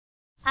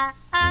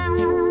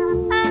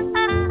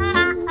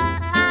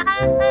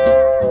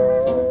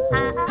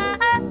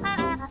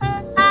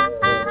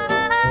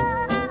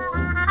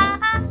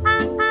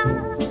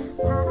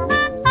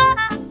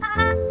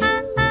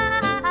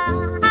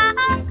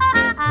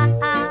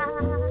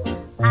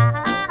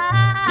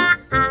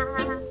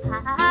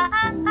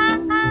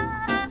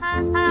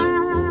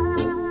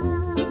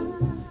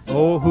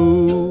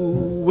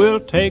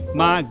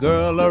my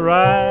girl a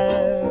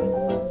ride?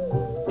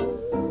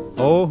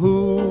 Oh,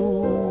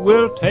 who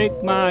will take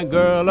my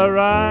girl a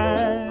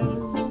ride?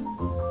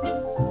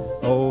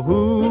 Oh,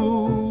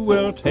 who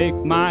will take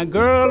my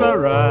girl a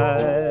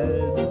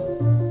ride?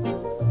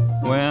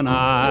 When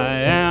I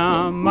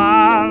am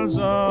miles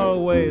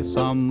away,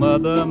 some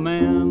other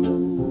man.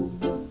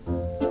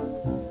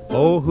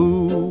 Oh, who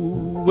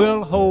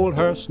will hold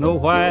her snow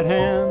white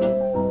hand?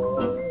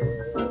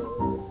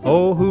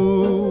 Oh,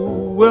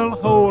 who will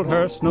hold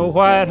her snow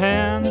white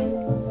hand?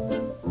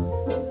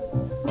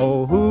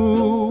 Oh,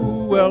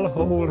 who will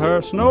hold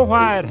her snow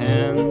white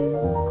hand?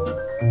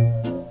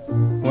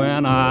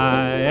 When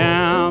I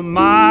am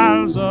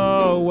miles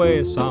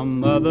away,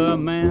 some other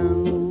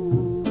man.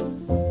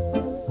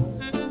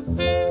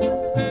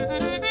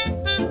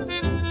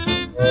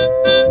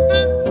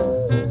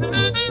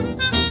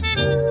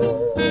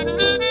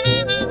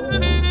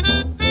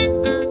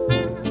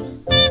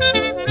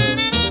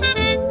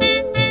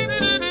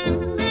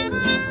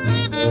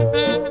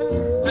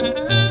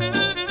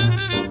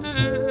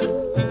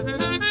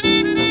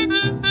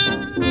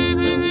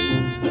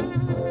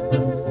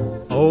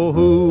 Oh,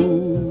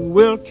 who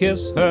will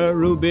kiss her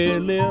ruby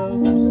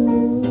lips?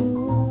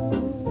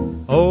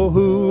 Oh,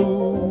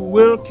 who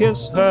will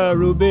kiss her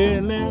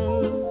ruby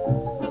lips?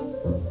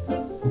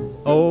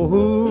 Oh,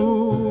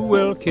 who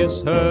will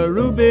kiss her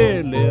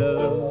ruby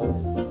lips?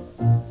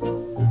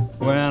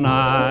 When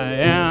I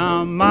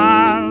am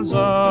miles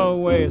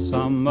away,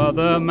 some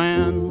other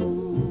man.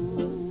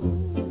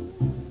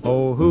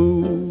 Oh,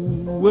 who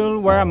will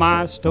wear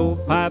my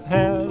stovepipe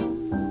hat?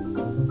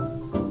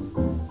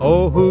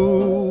 Oh,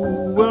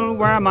 who will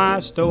wear my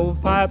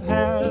stovepipe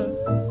hat?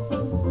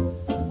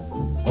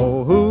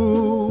 Oh,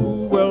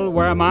 who will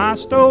wear my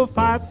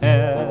stovepipe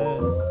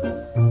hat?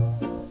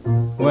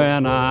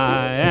 When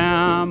I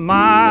am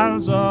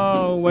miles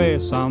away,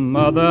 some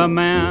other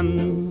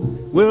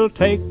man will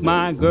take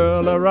my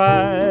girl a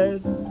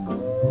ride.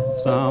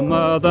 Some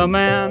other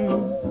man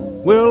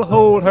will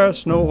hold her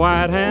snow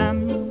white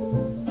hand.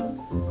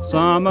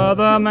 Some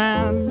other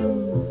man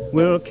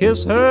will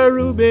kiss her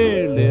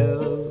ruby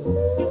lips.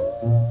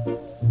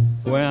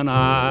 When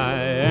I